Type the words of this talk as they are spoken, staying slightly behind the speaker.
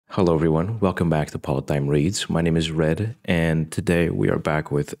Hello, everyone. Welcome back to Politdigm Reads. My name is Red, and today we are back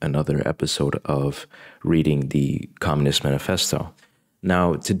with another episode of reading the Communist Manifesto.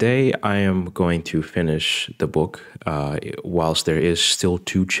 Now, today I am going to finish the book. Whilst there is still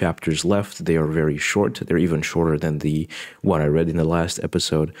 2 chapters left, they are very short. They're even shorter than the one I read in the last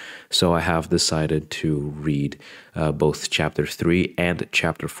episode. So I have decided to read both chapter 3 and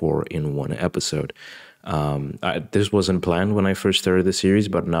chapter 4 in one episode. This wasn't planned when I first started the series,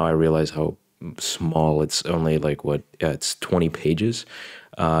 but now I realize how small it's only it's 20 pages,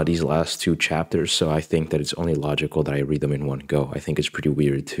 these last 2 chapters. So I think that it's only logical that I read them in one go. I think it's pretty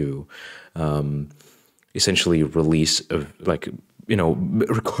weird to essentially release, record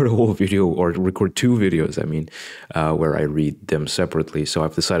a whole video or record 2 videos, where I read them separately. So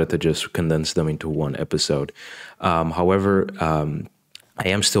I've decided to just condense them into one episode. However, I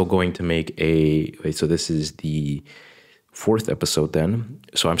am still going to make so this is the 4th episode then.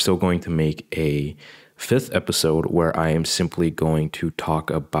 So I'm still going to make a 5th episode where I am simply going to talk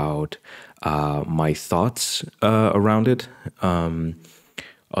about my thoughts around it.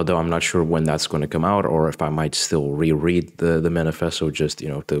 Although I'm not sure when that's going to come out, or if I might still reread the manifesto just,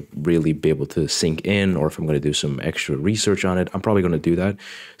 to really be able to sink in, or if I'm going to do some extra research on it. I'm probably going to do that.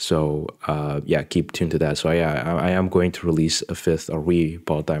 So, yeah, keep tuned to that. So, yeah, I am going to release a 5th, or we,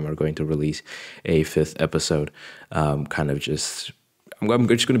 Politdigm, are going to release a 5th episode. I'm just going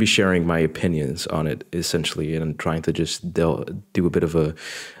to be sharing my opinions on it, essentially, and trying to just do a bit of a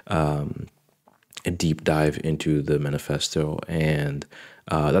deep dive into the manifesto. And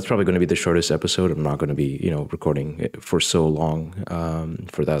that's probably going to be the shortest episode. I'm not going to be, recording it for so long,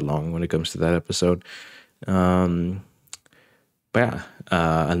 for that long when it comes to that episode. But yeah,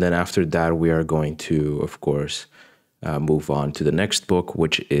 and then after that, we are going to, of course, move on to the next book,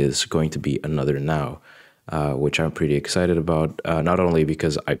 which is going to be Another Now, which I'm pretty excited about, not only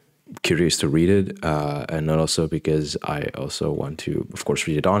because I'm curious to read it, and not also because I also want to, of course,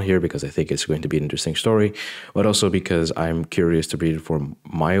 read it on here because I think it's going to be an interesting story, but also because I'm curious to read it for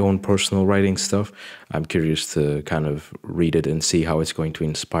my own personal writing stuff. I'm curious to kind of read it and see how it's going to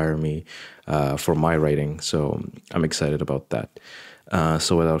inspire me for my writing. So I'm excited about that.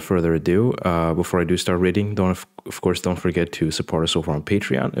 So without further ado, before I do start reading, don't forget to support us over on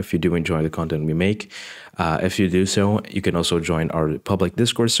Patreon if you do enjoy the content we make. If you do so, you can also join our public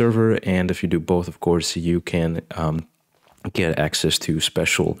Discord server, and if you do both, of course, you can get access to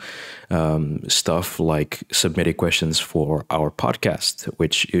special stuff like submitting questions for our podcast,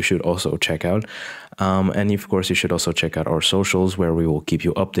 which you should also check out. And of course, you should also check out our socials, where we will keep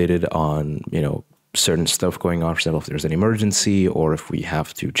you updated on, certain stuff going on. For example, if there's an emergency, or if we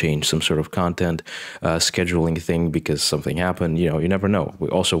have to change some sort of content scheduling thing because something happened, you never know.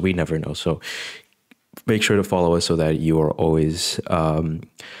 We never know. So make sure to follow us so that you are always on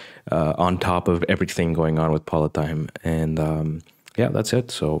top of everything going on with Politdigm. And yeah, that's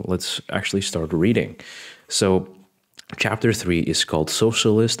it. So let's actually start reading. So chapter 3 is called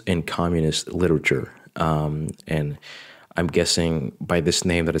Socialist and Communist Literature. And I'm guessing by this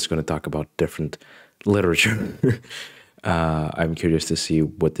name that it's going to talk about different literature. I'm curious to see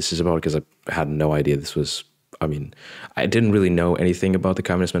what this is about because I had no idea this was, I didn't really know anything about the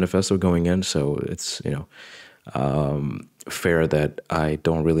Communist Manifesto going in, so it's, fair that I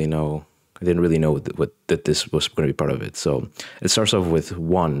didn't really know that this was going to be part of it. So it starts off with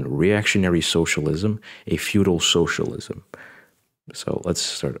 1, reactionary socialism, a feudal socialism. So let's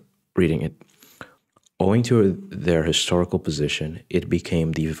start reading it. Owing to their historical position, it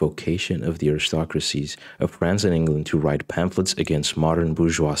became the vocation of the aristocracies of France and England to write pamphlets against modern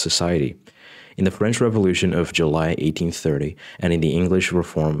bourgeois society. In the French Revolution of July 1830 and in the English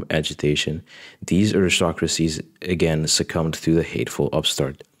Reform agitation, these aristocracies again succumbed to the hateful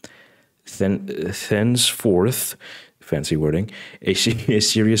upstart. Thenceforth, fancy wording, a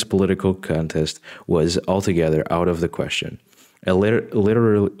serious political contest was altogether out of the question. A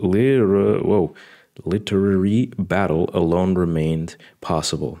literary battle alone remained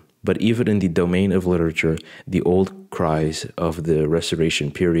possible. But even in the domain of literature, the old cries of the Restoration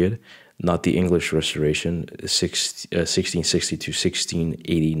period, not the English Restoration, 1660 to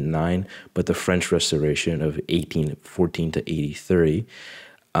 1689, but the French Restoration of 1814 to 1830,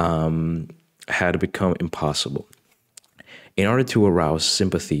 had become impossible. In order to arouse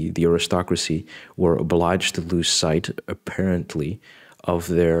sympathy, the aristocracy were obliged to lose sight, apparently, of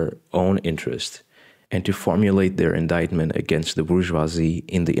their own interest, and to formulate their indictment against the bourgeoisie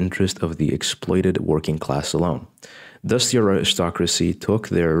in the interest of the exploited working class alone. Thus the aristocracy took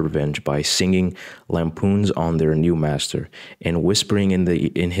their revenge by singing lampoons on their new master and whispering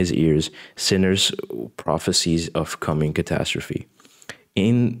in his ears sinners' prophecies of coming catastrophe.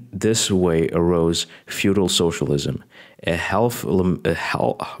 In this way arose feudal socialism, a half lamentation,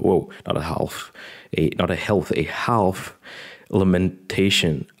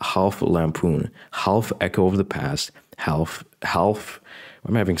 half lampoon, half echo of the past, half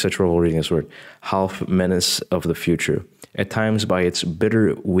I'm having such trouble reading this word, half menace of the future, at times by its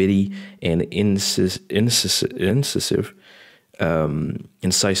bitter, witty, and incisive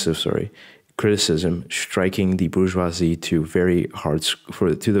criticism, striking the bourgeoisie to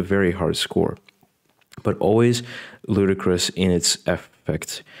the very hard score, but always ludicrous in its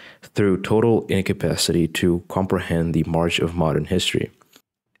effect through total incapacity to comprehend the march of modern history.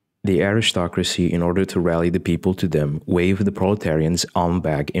 The aristocracy, in order to rally the people to them, waved the proletarians' arm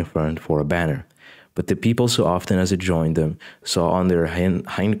back in front for a banner. But the people, so often as it joined them, saw on their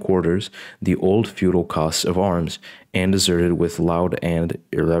hindquarters the old feudal costs of arms, and deserted with loud and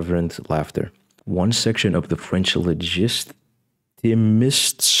irreverent laughter. One section of the French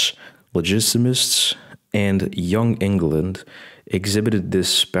legitimists and Young England exhibited this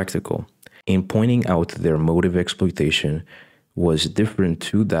spectacle. In pointing out their mode of exploitation was different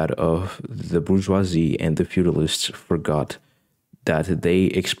to that of the bourgeoisie, and the feudalists forgot that they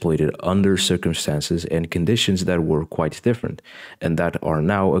exploited under circumstances and conditions that were quite different and that are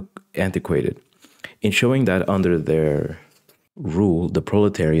now antiquated. In showing that under their rule the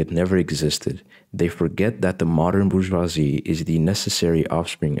proletariat never existed, they forget that the modern bourgeoisie is the necessary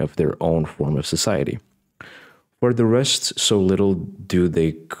offspring of their own form of society. For the rest, so little do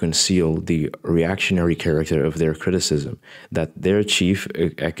they conceal the reactionary character of their criticism that their chief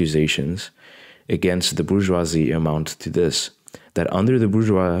accusations against the bourgeoisie amount to this: that under the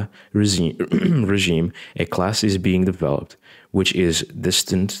bourgeois regime, a class is being developed, which is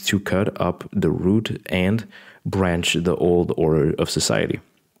destined to cut up the root and branch the old order of society.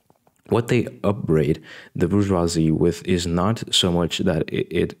 What they upbraid the bourgeoisie with is not so much that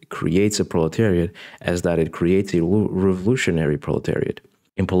it creates a proletariat as that it creates a revolutionary proletariat.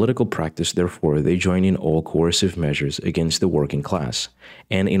 In political practice, therefore, they join in all coercive measures against the working class,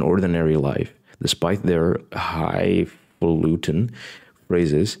 and in ordinary life, despite their highfalutin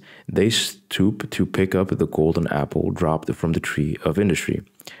phrases, they stoop to pick up the golden apple dropped from the tree of industry,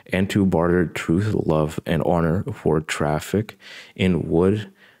 and to barter truth, love, and honor for traffic in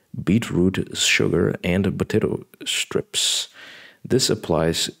wood, beetroot, sugar, and potato strips. This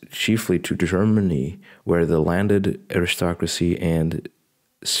applies chiefly to Germany, where the landed aristocracy and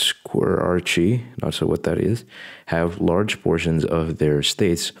squirearchy, not sure what that is, have large portions of their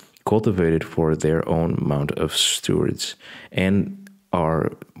estates cultivated for their own amount of stewards, and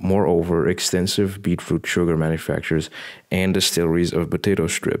are moreover extensive beetroot sugar manufacturers and distilleries of potato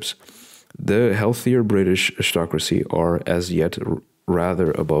strips. The healthier British aristocracy are as yet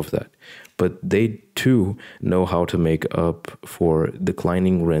rather above that, but they too know how to make up for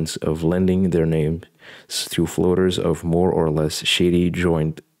declining rents of lending their names to floaters of more or less shady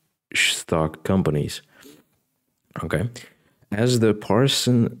joint stock companies. Okay, as the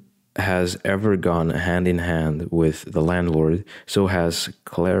parson has ever gone hand in hand with the landlord, so has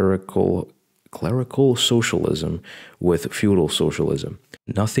clerical socialism with feudal socialism.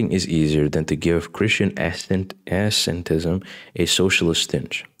 Nothing is easier than to give Christian ascetism a socialist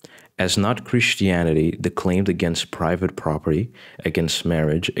tinge. As not Christianity declaimed against private property, against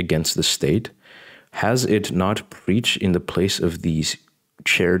marriage, against the state, has it not preached in the place of these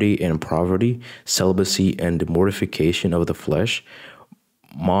charity and poverty, celibacy and mortification of the flesh,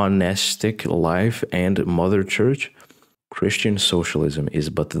 monastic life and mother church? Christian socialism is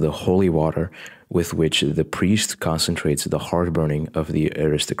but the holy water with which the priest concentrates the heart-burning of the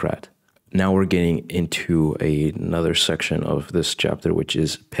aristocrat. Now we're getting into another section of this chapter, which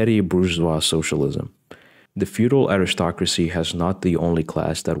is petty bourgeois socialism. The feudal aristocracy has not the only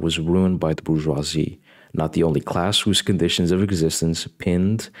class that was ruined by the bourgeoisie, not the only class whose conditions of existence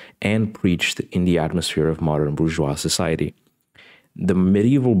pinned and preached in the atmosphere of modern bourgeois society. The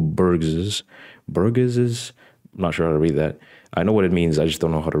medieval burgesses, I'm not sure how to read that. I know what it means, I just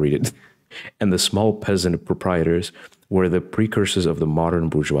don't know how to read it. And the small peasant proprietors were the precursors of the modern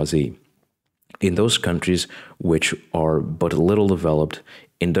bourgeoisie. In those countries which are but little developed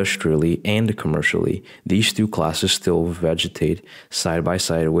industrially and commercially, these two classes still vegetate side by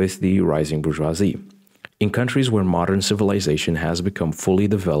side with the rising bourgeoisie. In countries where modern civilization has become fully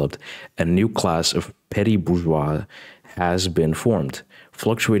developed, a new class of petty bourgeois has been formed,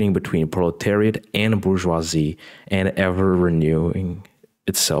 fluctuating between proletariat and bourgeoisie and ever renewing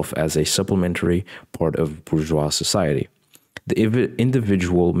itself as a supplementary part of bourgeois society. The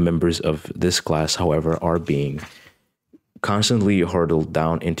individual members of this class, however, are being constantly hurtled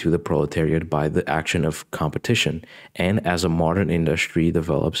down into the proletariat by the action of competition. And as a modern industry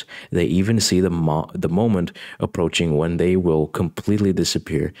develops, they even see the moment approaching when they will completely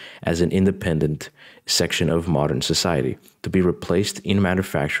disappear as an independent section of modern society, to be replaced in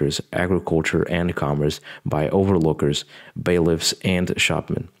manufactures, agriculture, and commerce by overlookers, bailiffs, and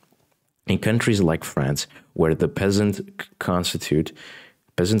shopmen. In countries like France, where the peasants constitute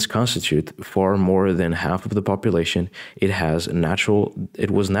far more than half of the population, it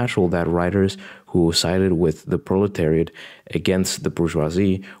was natural that writers who sided with the proletariat against the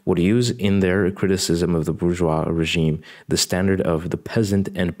bourgeoisie would use in their criticism of the bourgeois regime the standard of the peasant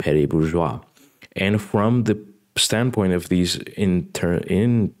and petty bourgeois. And from the standpoint of these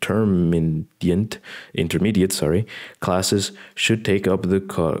intermediate classes should take up the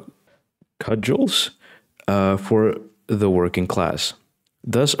cudgels for the working class.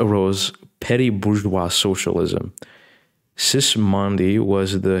 Thus arose petty bourgeois socialism. Sismondi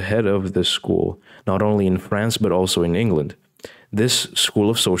was the head of the school, not only in France but also in England. This school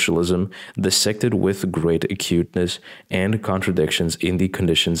of socialism dissected with great acuteness and contradictions in the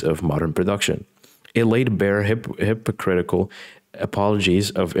conditions of modern production. It laid bare hypocritical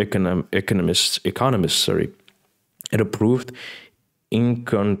apologies of economists. It approved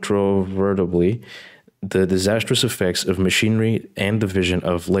incontrovertibly the disastrous effects of machinery and division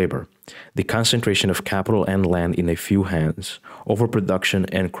of labor, the concentration of capital and land in a few hands, overproduction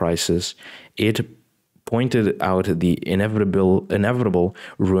and crisis. It pointed out the inevitable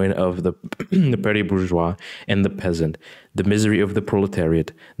ruin of the petty bourgeois and the peasant, the misery of the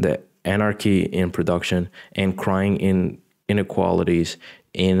proletariat, the anarchy in production, and crying inequalities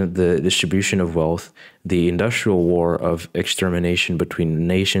in the distribution of wealth, the industrial war of extermination between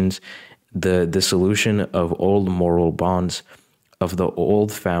nations, the dissolution of old moral bonds, of the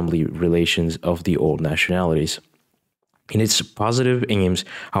old family relations, of the old nationalities. In its positive aims,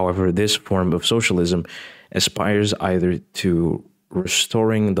 however, this form of socialism aspires either to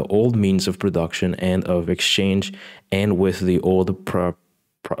restoring the old means of production and of exchange and with the old the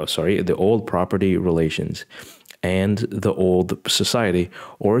old property relations and the old society,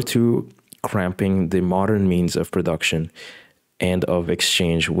 or to cramping the modern means of production and of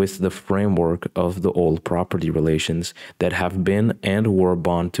exchange with the framework of the old property relations that have been and were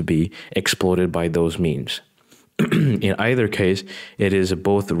bound to be exploited by those means. In either case, it is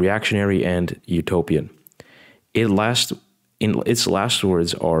both reactionary and utopian. Its last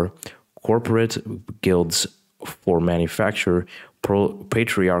words are corporate guilds for manufacture,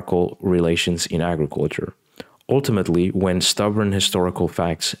 patriarchal relations in agriculture. Ultimately, when stubborn historical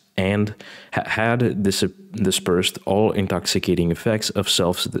facts had dispersed all intoxicating effects of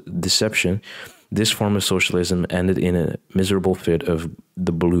self-deception, this form of socialism ended in a miserable fit of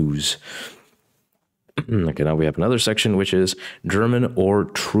the blues. Okay, now we have another section, which is German or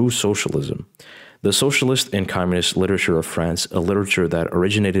true socialism. The socialist and communist literature of France, a literature that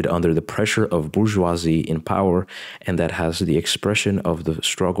originated under the pressure of bourgeoisie in power and that has the expression of the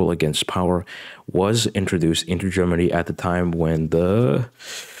struggle against power, was introduced into Germany at the time when the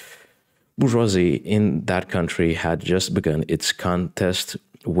bourgeoisie in that country had just begun its contest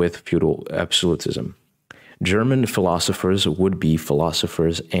with feudal absolutism. German philosophers, would-be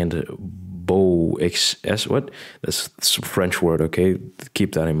philosophers, and that's a French word, okay?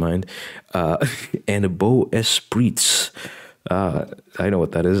 Keep that in mind. And beaux esprits, I know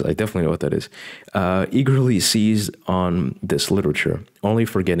what that is. I definitely know what that is. Eagerly seized on this literature, only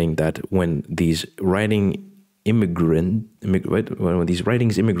forgetting that when these writings immigrated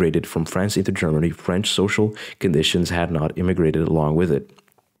from France into Germany, French social conditions had not immigrated along with it.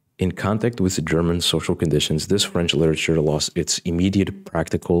 In contact with the German social conditions, this French literature lost its immediate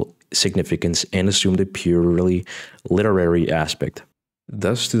practical significance and assumed a purely literary aspect.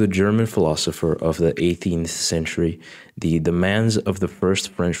 Thus, to the German philosopher of the 18th century, the demands of the First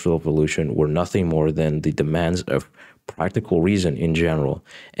French Revolution were nothing more than the demands of practical reason in general,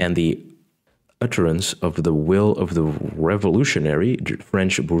 and the utterance of the will of the revolutionary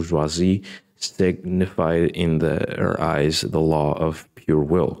French bourgeoisie signified in their eyes the law of pure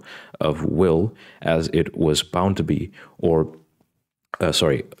will, as it was bound to be, to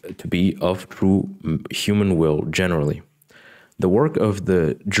be of true human will generally. The work of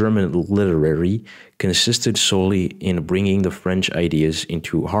the German literary consisted solely in bringing the French ideas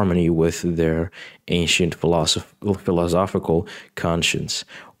into harmony with their ancient philosophical conscience,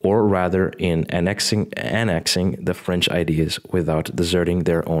 or rather in annexing the French ideas without deserting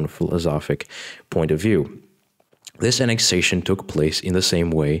their own philosophic point of view. This annexation took place in the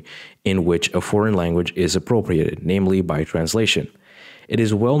same way in which a foreign language is appropriated, namely by translation. It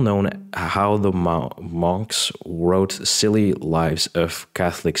is well known how the monks wrote silly lives of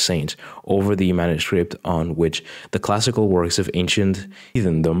Catholic saints over the manuscript on which the classical works of ancient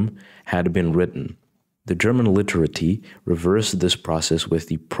heathendom had been written. The German literati reversed this process with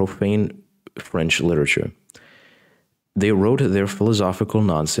the profane French literature. They wrote their philosophical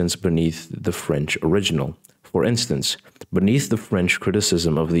nonsense beneath the French original. For instance, beneath the French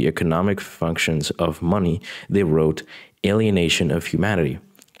criticism of the economic functions of money, they wrote alienation of humanity.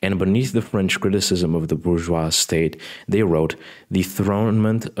 And beneath the French criticism of the bourgeois state, they wrote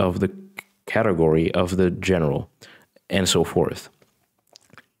dethronement of the category of the general, and so forth.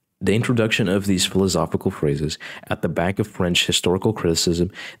 The introduction of these philosophical phrases at the back of French historical criticism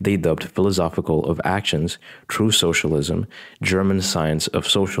they dubbed philosophical of actions, true socialism, German science of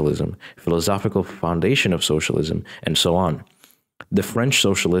socialism, philosophical foundation of socialism, and so on. The French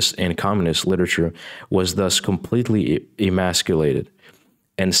socialist and communist literature was thus completely emasculated,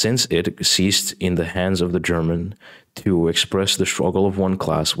 and since it ceased in the hands of the German to express the struggle of one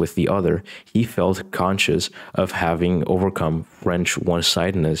class with the other, he felt conscious of having overcome French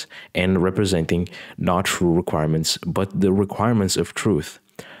one-sidedness and representing not true requirements, but the requirements of truth,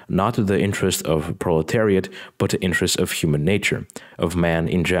 not the interest of proletariat, but the interest of human nature, of man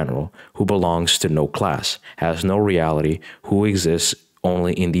in general, who belongs to no class, has no reality, who exists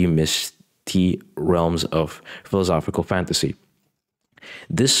only in the misty realms of philosophical fantasy.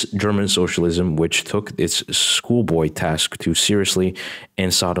 This German socialism, which took its schoolboy task too seriously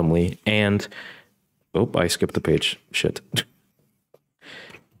and solemnly, and I skipped the page. Shit.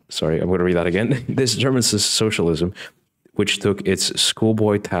 Sorry, I'm going to read that again. This German socialism, which took its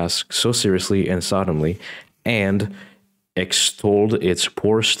schoolboy task so seriously and solemnly, and extolled its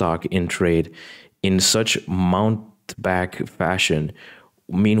poor stock in trade in such mountebank fashion,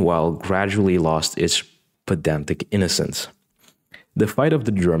 meanwhile gradually lost its pedantic innocence. The fight of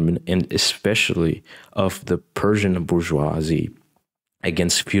the German, and especially of the Persian bourgeoisie,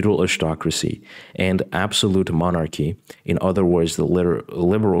 against feudal aristocracy and absolute monarchy, in other words, the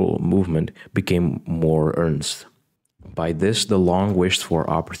liberal movement, became more earnest. By this, the long-wished-for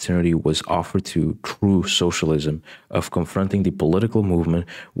opportunity was offered to true socialism of confronting the political movement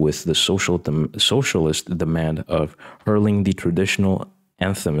with the socialist demand of hurling the traditional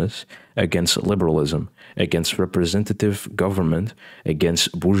anthems against liberalism, against representative government,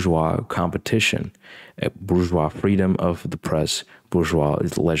 against bourgeois competition, bourgeois freedom of the press, bourgeois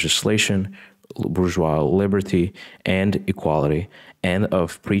legislation, bourgeois liberty and equality, and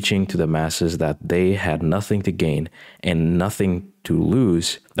of preaching to the masses that they had nothing to gain and nothing to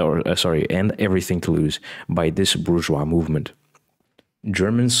lose, and everything to lose by this bourgeois movement.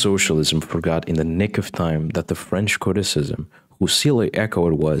 German socialism forgot in the nick of time that the French criticism, whose silly echo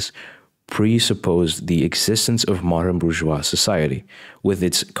it was, presupposed the existence of modern bourgeois society, with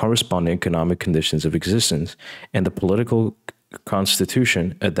its corresponding economic conditions of existence, and the political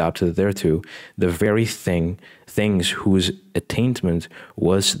constitution adapted thereto, the very things whose attainment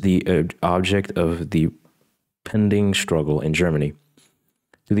was the object of the pending struggle in Germany.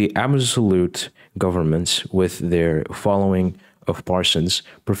 To the absolute governments, with their following of parsons,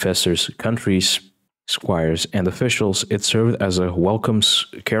 professors, country squires, and officials, it served as a welcome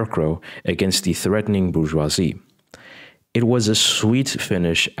scarecrow against the threatening bourgeoisie. It was a sweet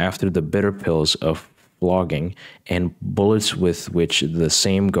finish after the bitter pills of flogging and bullets with which the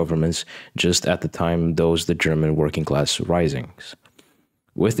same governments just at the time dosed the German working class risings.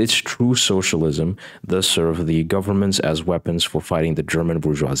 With its true socialism, thus served the governments as weapons for fighting the German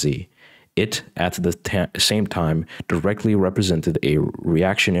bourgeoisie. It, at the same time, directly represented a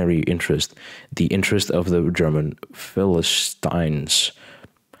reactionary interest, the interest of the German Philistines.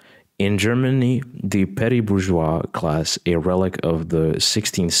 In Germany, the petty bourgeois class, a relic of the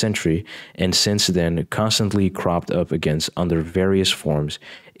 16th century, and since then constantly cropped up against under various forms,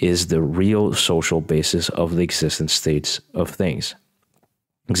 is the real social basis of the existing states of things.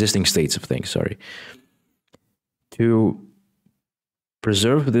 To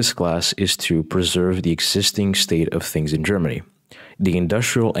preserve this class is to preserve the existing state of things in Germany. The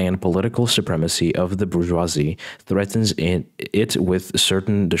industrial and political supremacy of the bourgeoisie threatens it with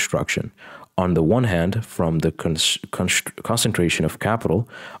certain destruction. On the one hand, from the concentration of capital,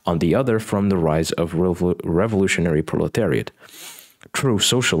 on the other, from the rise of revolutionary proletariat. True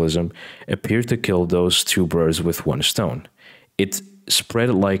socialism appeared to kill those two birds with one stone. It spread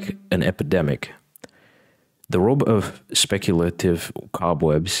like an epidemic. The robe of speculative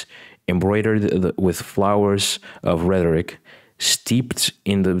cobwebs, embroidered with flowers of rhetoric, steeped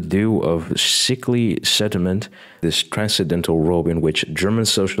in the dew of sickly sentiment, this transcendental robe in which German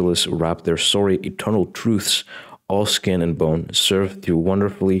socialists wrapped their sorry eternal truths all skin and bone, served to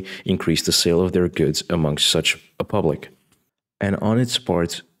wonderfully increase the sale of their goods amongst such a public. And on its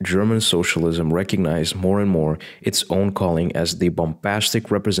part, German socialism recognized more and more its own calling as the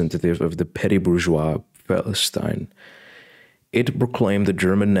bombastic representative of the petty bourgeois Palestine. It proclaimed the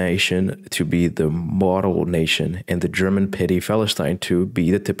German nation to be the model nation and the German petty Palestine to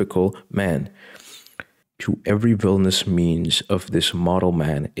be the typical man. To every villainous means of this model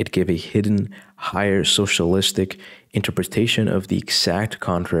man, it gave a hidden, higher socialistic interpretation of the exact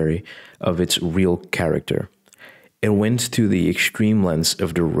contrary of its real character. It went to the extreme lengths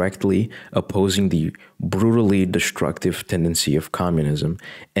of directly opposing the brutally destructive tendency of communism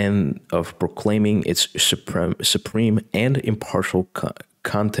and of proclaiming its supreme and impartial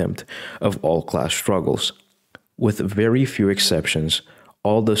contempt of all class struggles. With very few exceptions,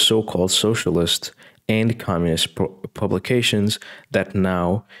 all the so-called socialist and communist publications that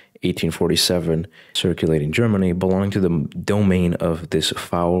now, 1847, circulate in Germany belong to the domain of this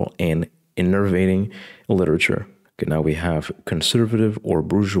foul and enervating literature. Okay, now we have conservative or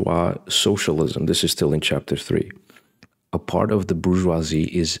bourgeois socialism. This is still in chapter 3. A part of the bourgeoisie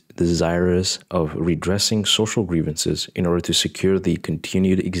is desirous of redressing social grievances in order to secure the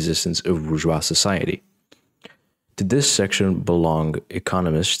continued existence of bourgeois society. To this section belong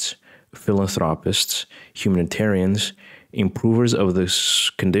economists, philanthropists, humanitarians, improvers of the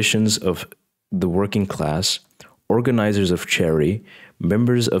conditions of the working class, organizers of charity,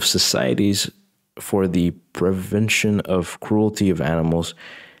 members of societies for the prevention of cruelty of animals,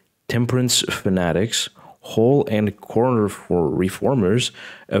 temperance fanatics, hole and corner for reformers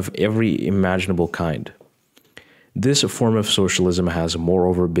of every imaginable kind. This form of socialism has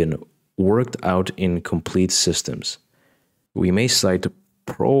moreover been worked out in complete systems. We may cite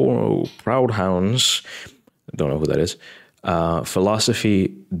Proudhon's, I don't know who that is,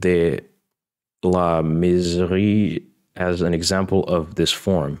 philosophy de la miserie as an example of this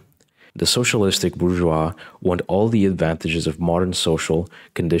form. The socialistic bourgeois want all the advantages of modern social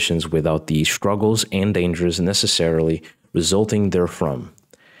conditions without the struggles and dangers necessarily resulting therefrom.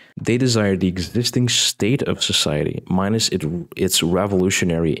 They desire the existing state of society minus its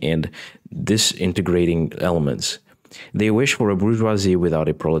revolutionary and disintegrating elements. They wish for a bourgeoisie without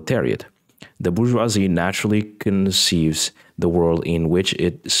a proletariat. The bourgeoisie naturally conceives the world in which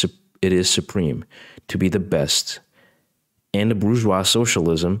it is supreme, to be the best, and bourgeois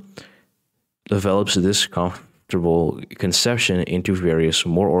socialism develops this comfortable conception into various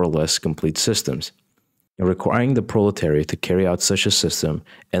more or less complete systems, requiring the proletariat to carry out such a system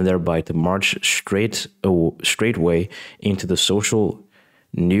and thereby to march straightway into the social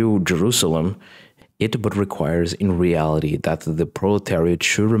New Jerusalem. It but requires in reality that the proletariat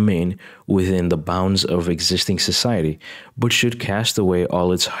should remain within the bounds of existing society, but should cast away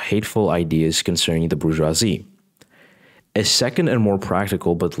all its hateful ideas concerning the bourgeoisie. A second and more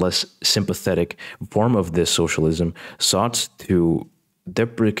practical but less sympathetic form of this socialism sought to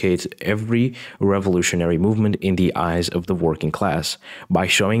deprecate every revolutionary movement in the eyes of the working class by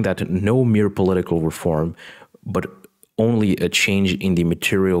showing that no mere political reform, but only a change in the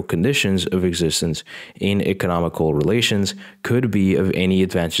material conditions of existence in economical relations could be of any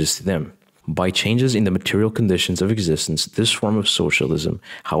advantage to them. By changes in the material conditions of existence, this form of socialism,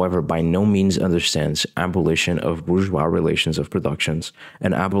 however, by no means understands abolition of bourgeois relations of productions,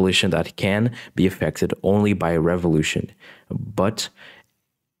 an abolition that can be effected only by a revolution, but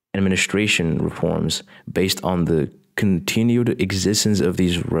administration reforms based on the continued existence of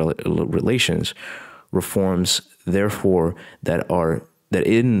these relations, reforms, therefore, that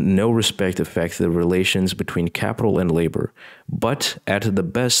in no respect affect the relations between capital and labor, but at the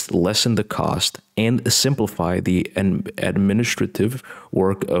best lessen the cost and simplify the administrative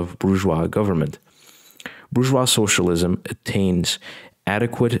work of bourgeois government. Bourgeois socialism attains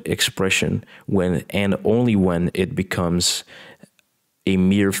adequate expression when and only when it becomes a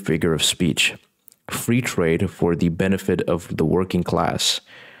mere figure of speech. Free trade for the benefit of the working class,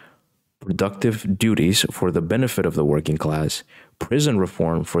 productive duties for the benefit of the working class, prison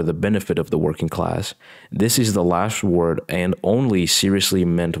reform for the benefit of the working class. This is the last word and only seriously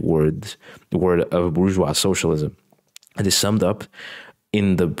meant word of bourgeois socialism. It is summed up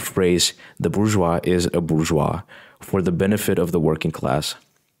in the phrase, the bourgeois is a bourgeois, for the benefit of the working class.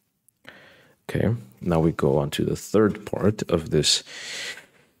 Okay, now we go on to the third part of this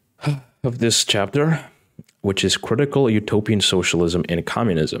chapter, which is critical utopian socialism and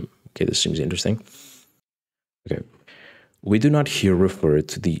communism. Okay, this seems interesting. Okay. We do not here refer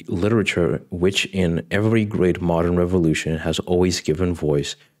to the literature which in every great modern revolution has always given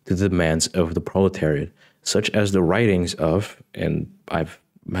voice to the demands of the proletariat, such as the writings of, and I'm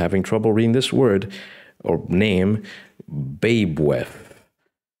having trouble reading this word, or name Babeuf,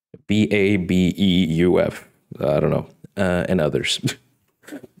 Babeuf. I don't know, and others.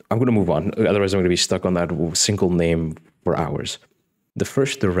 I'm going to move on. Otherwise, I'm going to be stuck on that single name for hours. The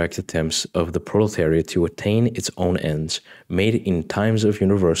first direct attempts of the proletariat to attain its own ends, made in times of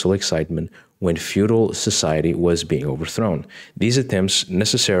universal excitement when feudal society was being overthrown. These attempts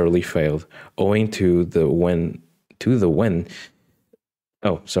necessarily failed, owing to the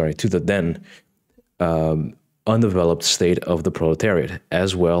then undeveloped state of the proletariat,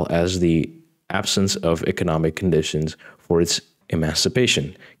 as well as the absence of economic conditions for its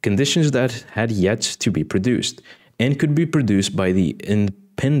emancipation, conditions that had yet to be produced, and could be produced by the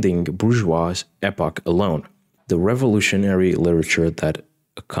impending bourgeois epoch alone. The revolutionary literature that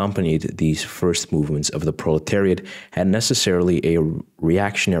accompanied these first movements of the proletariat had necessarily a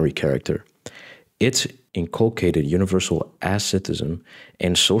reactionary character. It inculcated universal asceticism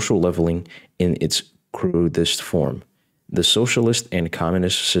and social leveling in its crudest form. The socialist and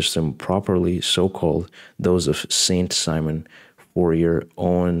communist system, properly so called, those of Saint Simon, Fourier,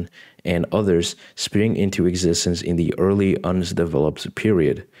 Owen, and others, spring into existence in the early undeveloped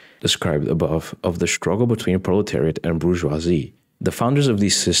period described above of the struggle between proletariat and bourgeoisie. The founders of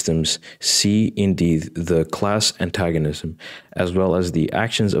these systems see indeed the class antagonism, as well as the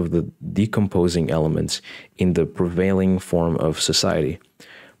actions of the decomposing elements in the prevailing form of society.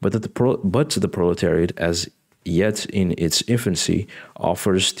 But the proletariat, as yet in its infancy,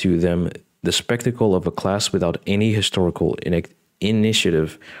 offers to them the spectacle of a class without any historical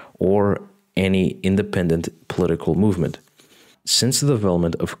initiative or any independent political movement. Since the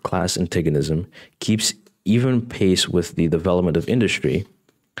development of class antagonism keeps even pace with the development of industry,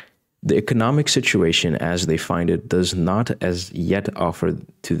 the economic situation as they find it does not as yet offer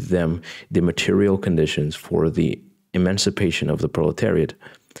to them the material conditions for the emancipation of the proletariat.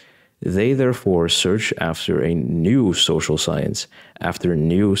 They therefore search after a new social science, after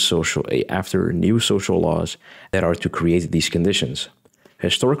new social laws that are to create these conditions.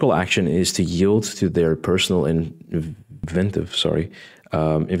 Historical action is to yield to their personal inventive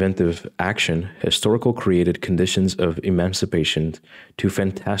action, historical created conditions of emancipation to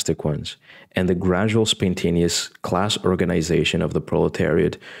fantastic ones, and the gradual spontaneous class organization of the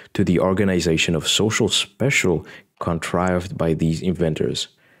proletariat to the organization of social special contrived by these inventors.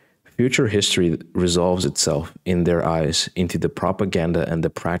 Future history resolves itself in their eyes into the propaganda and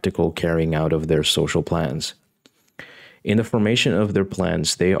the practical carrying out of their social plans. In the formation of their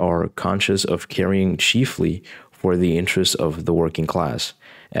plans, they are conscious of caring chiefly for the interests of the working class,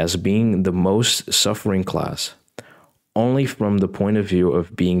 as being the most suffering class. Only from the point of view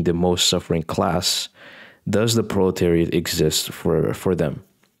of being the most suffering class does the proletariat exist for them.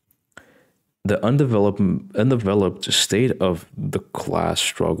 The undeveloped state of the class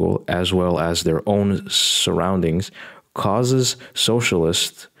struggle, as well as their own surroundings, causes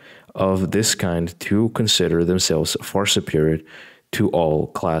socialists of this kind to consider themselves far superior to all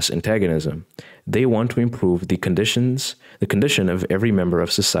class antagonism. They want to improve the condition of every member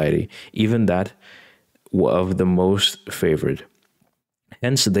of society, even that of the most favored.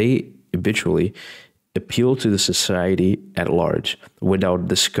 Hence, they habitually appeal to the society at large, without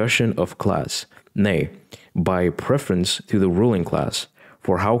discussion of class, nay, by preference to the ruling class.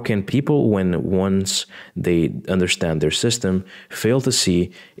 For how can people, when once they understand their system, fail to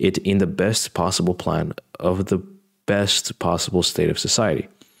see it in the best possible plan of the best possible state of society?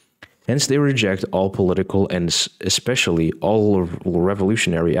 Hence, they reject all political and especially all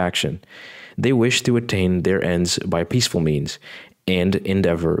revolutionary action. They wish to attain their ends by peaceful means and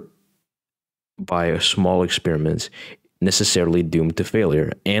endeavor by small experiments necessarily doomed to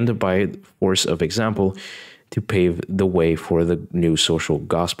failure, and by force of example to pave the way for the new social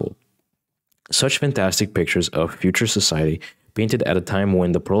gospel. Such fantastic pictures of future society, painted at a time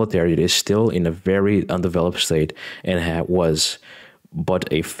when the proletariat is still in a very undeveloped state and was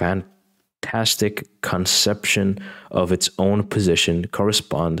but a fantastic conception of its own position,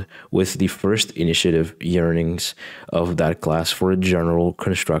 correspond with the first initiative yearnings of that class for a general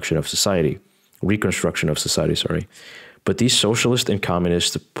reconstruction of society. But these socialist and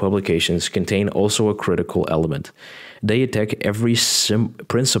communist publications contain also a critical element. They attack every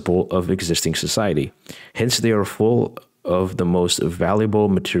principle of existing society. Hence, they are full of the most valuable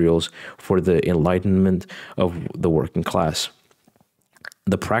materials for the enlightenment of the working class.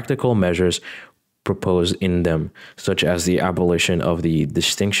 The practical measures proposed in them, such as the abolition of the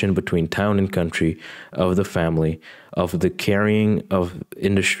distinction between town and country, of the family, of the carrying of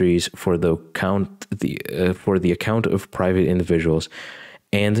industries for the account of private individuals,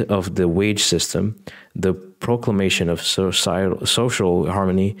 and of the wage system, the proclamation of social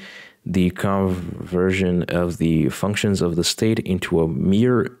harmony, the conversion of the functions of the state into a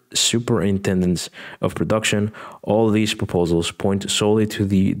mere superintendence of production, all these proposals point solely to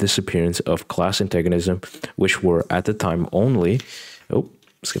the disappearance of class antagonism, which were at the time only,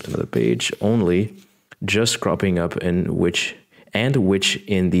 skipped another page, only just cropping up, which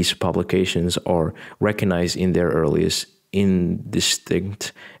in these publications are recognized in their earliest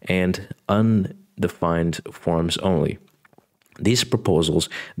indistinct and undefined forms only. These proposals,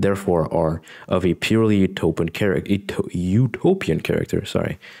 therefore, are of a purely utopian character.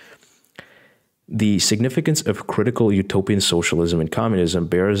 The significance of critical utopian socialism and communism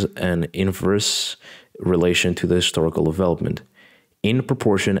bears an inverse relation to the historical development. In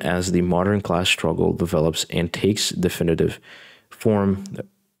proportion as the modern class struggle develops and takes definitive form,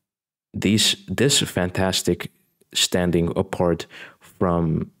 this fantastic standing apart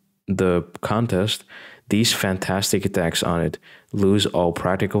from the contest, these fantastic attacks on it lose all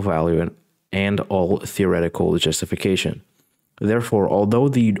practical value and all theoretical justification. Therefore, although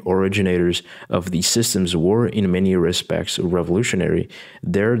the originators of these systems were in many respects revolutionary,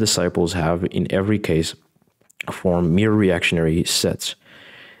 their disciples have, in every case, formed mere reactionary sets.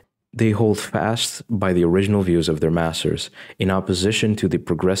 They hold fast by the original views of their masters, in opposition to the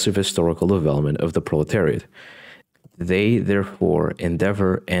progressive historical development of the proletariat. They therefore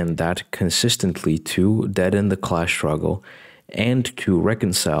endeavor, and that consistently, to deaden the class struggle and to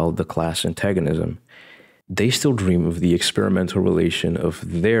reconcile the class antagonism. They still dream of the experimental relation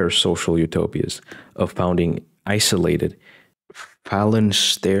of their social utopias, of founding isolated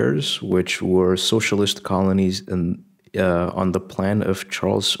phalansteres, which were socialist colonies on the plan of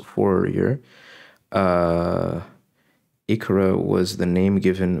Charles Fourier. Icara was the name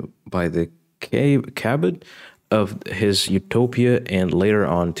given by the cabinet of his utopia and later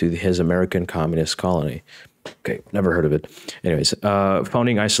on to his American communist colony. Okay, never heard of it. Anyways,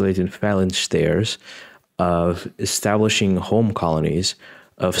 founding isolated phalansteres, of establishing home colonies,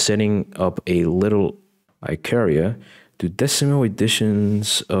 of setting up a little Icaria, to decimal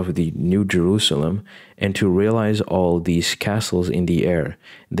editions of the New Jerusalem, and to realize all these castles in the air.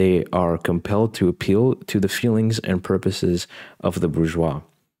 They are compelled to appeal to the feelings and purposes of the bourgeois.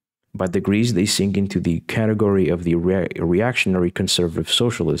 By degrees, they sink into the category of the reactionary conservative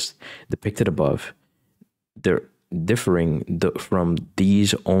socialists depicted above, differing from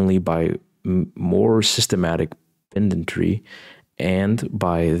these only by more systematic pedantry and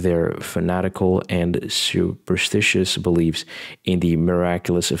by their fanatical and superstitious beliefs in the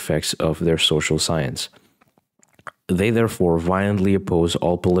miraculous effects of their social science. They therefore violently oppose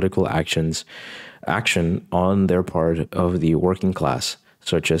all political action on their part of the working class,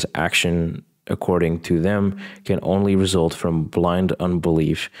 such as action, according to them, can only result from blind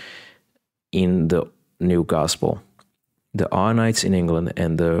unbelief in the new gospel. The Aonites in England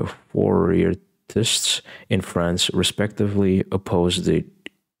and the Fourierists in France respectively opposed the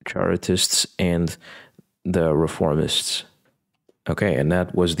Chartists and the Reformists. Okay, and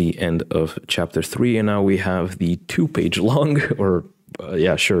that was the end of chapter 3, and now we have the 2-page long, or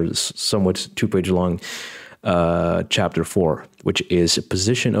somewhat 2-page long chapter 4, which is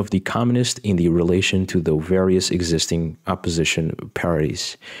position of the communist in the relation to the various existing opposition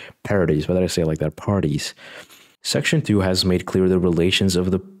parties. Why did I say it like that? Parties. Section 2 has made clear the relations of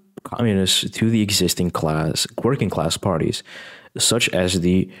the communists to the existing working class parties, such as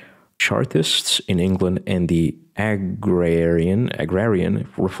the Chartists in England and the agrarian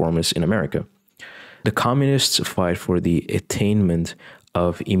reformists in America. The communists fight for the attainment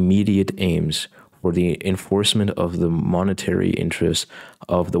of immediate aims, for the enforcement of the monetary interests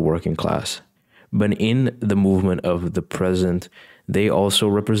of the working class. But in the movement of the present, they also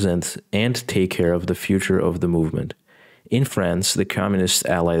represent and take care of the future of the movement. In France, the communists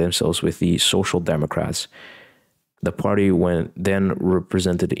ally themselves with the Social Democrats. The party then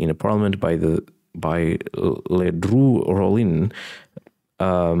represented in a parliament by Ledru Rollin,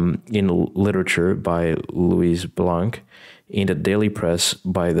 in literature by Louis Blanc, in the daily press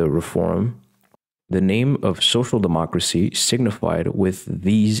by the Reform. The name of social democracy signified with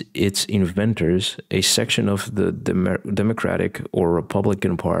these its inventors a section of the Democratic or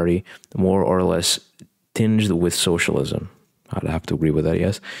Republican Party more or less tinged with socialism. I'd have to agree with that,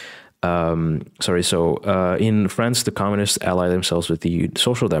 yes. In France, the communists ally themselves with the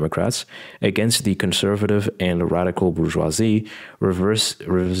Social Democrats against the conservative and radical bourgeoisie,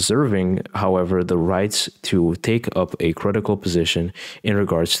 reserving, however, the rights to take up a critical position in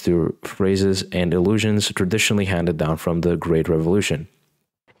regards to phrases and illusions traditionally handed down from the Great Revolution.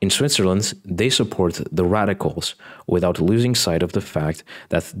 In Switzerland, they support the radicals without losing sight of the fact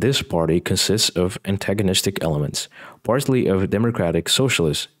that this party consists of antagonistic elements, partly of democratic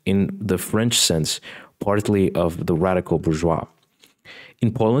socialists in the French sense, partly of the radical bourgeois.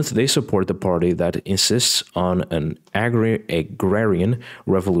 In Poland, they support the party that insists on an agrarian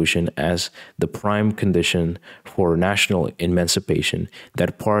revolution as the prime condition for national emancipation.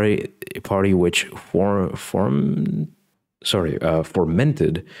 That party which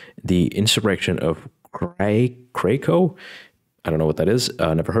fomented the insurrection of Krakow. I don't know what that is.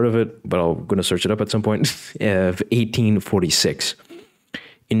 Never heard of it, but I'm going to search it up at some point. Of 1846.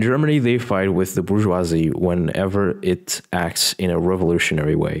 In Germany, they fight with the bourgeoisie whenever it acts in a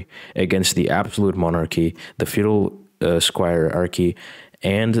revolutionary way against the absolute monarchy, the feudal squirearchy,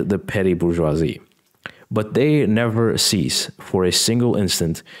 and the petty bourgeoisie. But they never cease for a single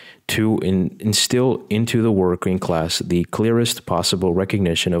instant to instill into the working class the clearest possible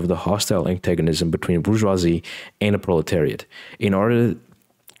recognition of the hostile antagonism between bourgeoisie and the proletariat, in order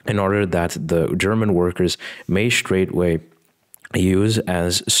that the German workers may straightway use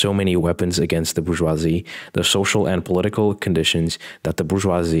as so many weapons against the bourgeoisie the social and political conditions that the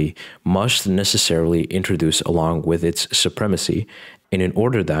bourgeoisie must necessarily introduce along with its supremacy, and in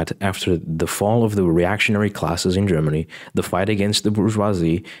order that, after the fall of the reactionary classes in Germany, the fight against the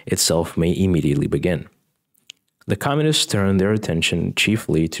bourgeoisie itself may immediately begin. The communists turn their attention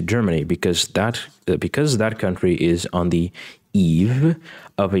chiefly to Germany because that country is on the eve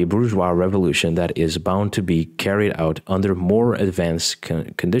of a bourgeois revolution that is bound to be carried out under more advanced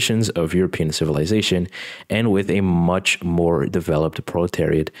conditions of European civilization and with a much more developed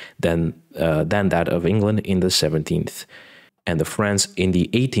proletariat than that of England in the 17th and the France in the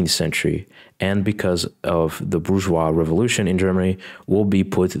 18th century, and because of the bourgeois revolution in Germany will be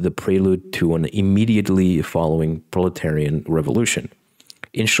put the prelude to an immediately following proletarian revolution.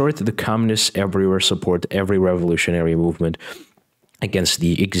 In short, the communists everywhere support every revolutionary movement against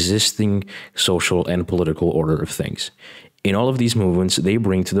the existing social and political order of things. In all of these movements, they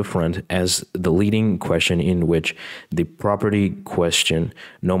bring to the front as the leading question in which the property question,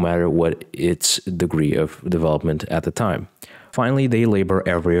 no matter what its degree of development at the time. Finally, they labor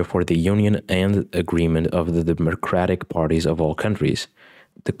everywhere for the union and agreement of the democratic parties of all countries.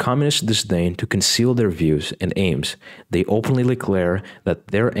 The communists disdain to conceal their views and aims. They openly declare that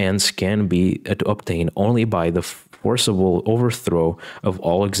their ends can be obtained only by the forcible overthrow of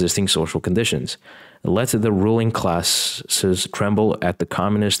all existing social conditions. Let the ruling classes tremble at the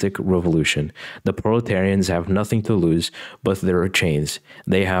communistic revolution. The proletarians have nothing to lose but their chains.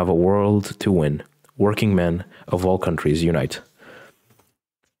 They have a world to win. Working men of all countries unite.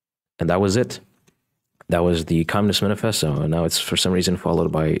 And that was it. That was the Communist Manifesto, and now it's for some reason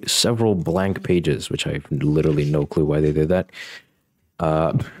followed by several blank pages, which I have literally no clue why they did that.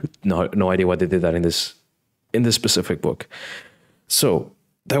 No idea why they did that in this specific book. So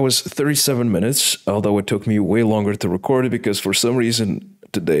that was 37 minutes, although it took me way longer to record it because for some reason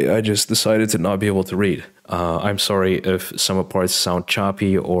today I just decided to not be able to read. I'm sorry if some parts sound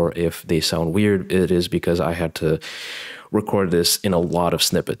choppy or if they sound weird. It is because I had to record this in a lot of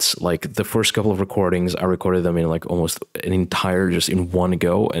snippets. Like the first couple of recordings, I recorded them in like almost an entire, just in one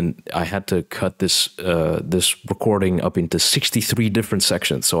go, and I had to cut this recording up into 63 different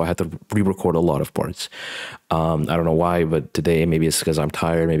sections, so I had to re-record a lot of parts. I don't know why, but today maybe it's because I'm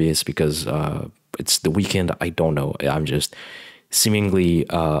tired, maybe it's because it's the weekend, I don't know. I'm just seemingly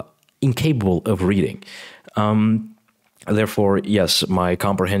incapable of reading. Therefore, yes, my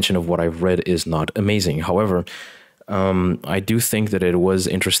comprehension of what I've read is not amazing. However, I do think that it was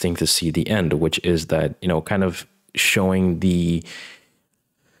interesting to see the end, which is that, you know, kind of showing the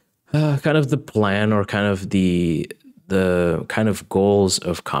kind of the plan or kind of the kind of goals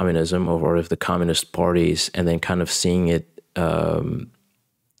of communism or of the communist parties, and then kind of seeing it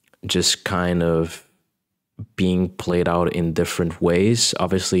just kind of being played out in different ways.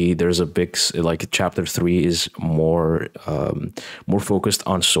 Obviously, there's a big, like chapter 3 is more focused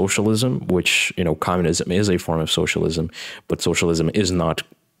on socialism, which, you know, communism is a form of socialism, but socialism is not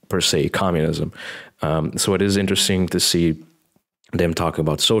per se communism. So it is interesting to see them talk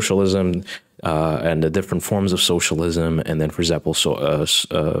about socialism and the different forms of socialism, and then, for example,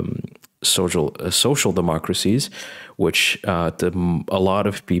 social democracies, which to a lot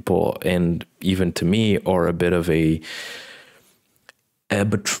of people, and even to me, are a bit of a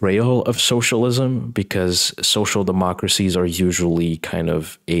betrayal of socialism, because social democracies are usually kind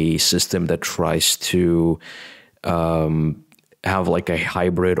of a system that tries to have like a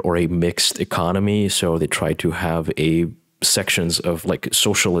hybrid or a mixed economy. So they try to have sections of like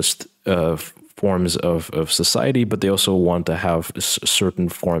socialist forms of society, but they also want to have certain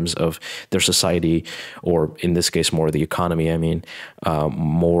forms of their society, or in this case, more the economy, I mean,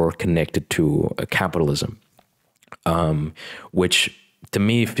 more connected to capitalism, which to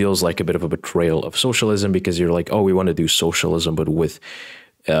me feels like a bit of a betrayal of socialism, because you're like, oh, we want to do socialism, but with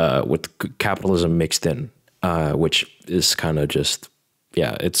capitalism mixed in, which is kind of just,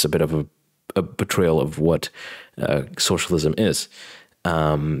 yeah, it's a bit of a betrayal of what socialism is.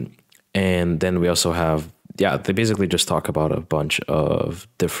 And then we also have, yeah, they basically just talk about a bunch of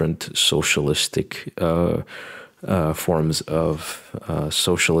different socialistic forms of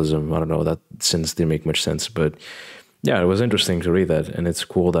socialism. I don't know that since they make much sense, but yeah, it was interesting to read that, and it's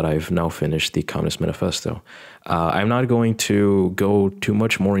cool that I've now finished the Communist Manifesto. I'm not going to go too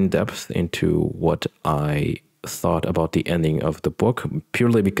much more in depth into what I thought about the ending of the book,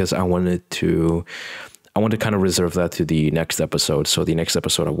 purely because I want to kind of reserve that to the next episode. So the next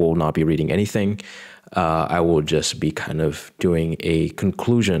episode, I will not be reading anything. I will just be kind of doing a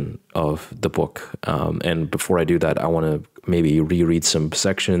conclusion of the book. And before I do that, I want to maybe reread some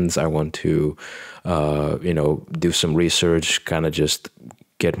sections. I want to, do some research, kind of just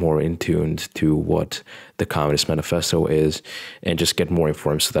get more in tune to what the Communist Manifesto is, and just get more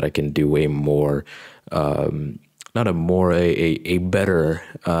informed so that I can do a more, a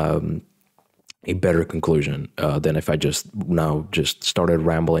better conclusion than if I just started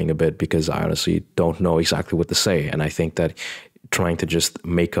rambling a bit, because I honestly don't know exactly what to say. And I think that trying to just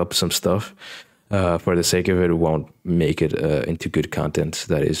make up some stuff for the sake of it won't make it into good content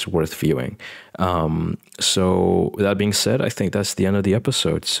that is worth viewing. So with that being said, I think that's the end of the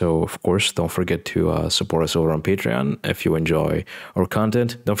episode. So of course, don't forget to support us over on Patreon if you enjoy our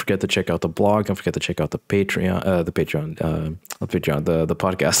content. Don't forget to check out the blog. Don't forget to check out the Patreon, the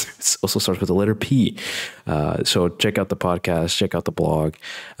podcast. It also starts with the letter P. So check out the podcast, check out the blog,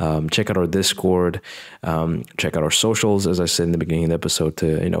 check out our Discord, check out our socials, as I said in the beginning of the episode,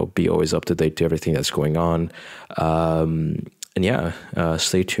 to be always up to date to everything that's going on. And yeah,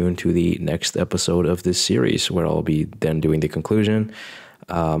 stay tuned to the next episode of this series, where I'll be then doing the conclusion.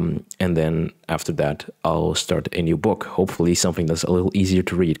 And then after that, I'll start a new book, hopefully something that's a little easier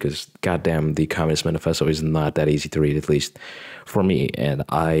to read, because goddamn, the Communist Manifesto is not that easy to read, at least for me. And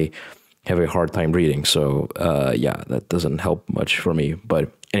I have a hard time reading. So yeah, that doesn't help much for me. But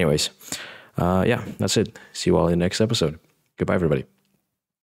anyways, yeah, that's it. See you all in the next episode. Goodbye, everybody.